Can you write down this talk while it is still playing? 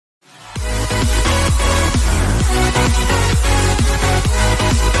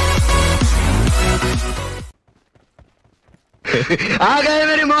आ गए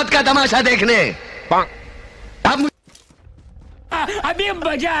मेरी मौत का तमाशा देखने। अब अभी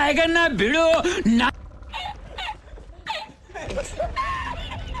मजा आएगा ना भिड़ो ना।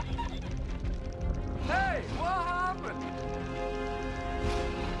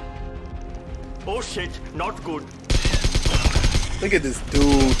 Oh shit, not good. Look at this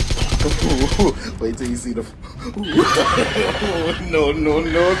dude. Wait till you see the. No, no,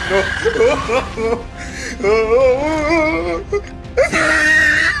 no, no.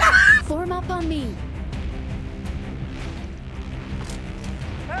 Form up on me.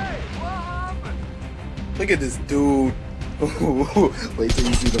 Hey, what happened? Look at this dude. Wait till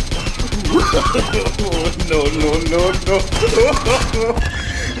you see the. No, no, no, no.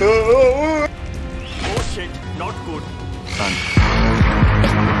 Oh shit, not good.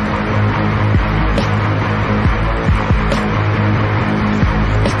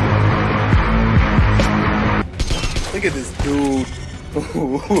 Look at this dude.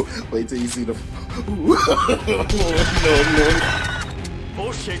 Wait till you see the. No, no.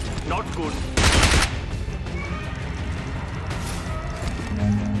 Oh shit, not good.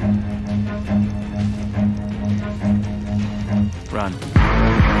 Run.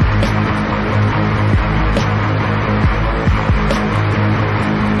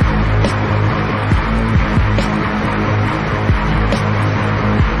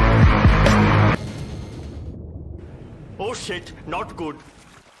 Oh shit, not good.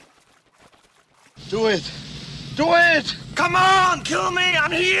 Do it. Do it. Come on, kill me,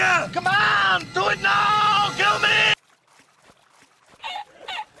 I'm here! Come on, do it now! Kill me!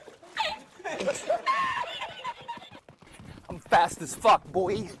 I'm fast as fuck,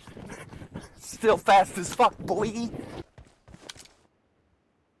 boy. Still fast as fuck, boy.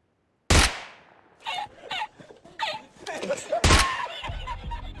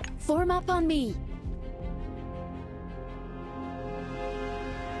 Form up on me.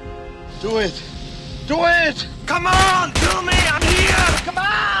 Do it. Do it. Come on, kill me, I'm here! Come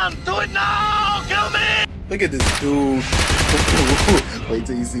on, do it now! Kill me! Look at this dude. Wait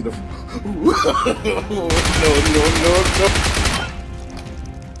till you see the. No, no, no, no.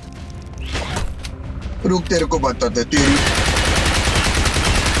 रुक तेरे को बताते तेरी.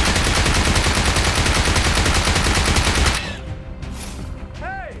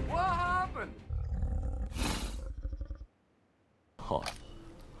 Hey, what happened?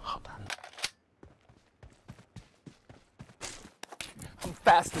 I'm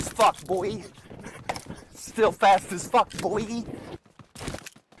fast as fuck, boy. Still fast as fuck, boy.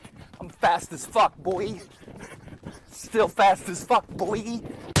 I'm fast as fuck, boy. Still fast as fuck, boy.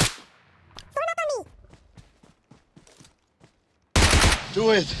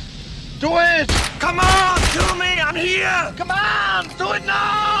 Do it. Do it. Come on, kill me, I'm here! Come on, do it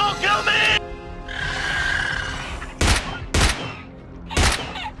now! Kill me!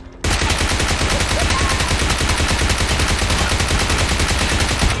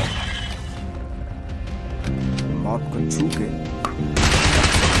 मौत को छू के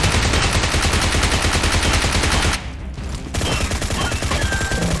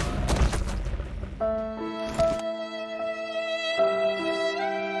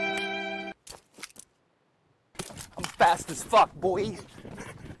I'm fast as fuck, boy.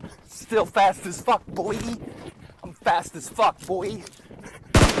 Still fast as fuck, boy. I'm fast as fuck, boy.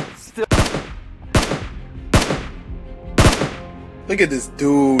 Still. Look at this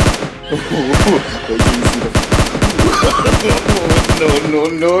dude. Wait till you see the. No, no,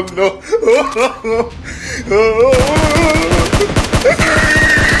 no, no.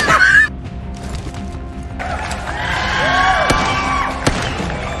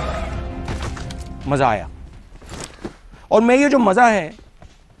 मजा आया और मैं ये जो मजा है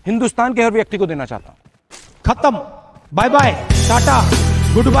हिंदुस्तान के हर व्यक्ति को देना चाहता हूं। खत्म। Bye bye, Tata,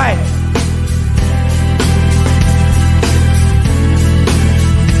 good bye.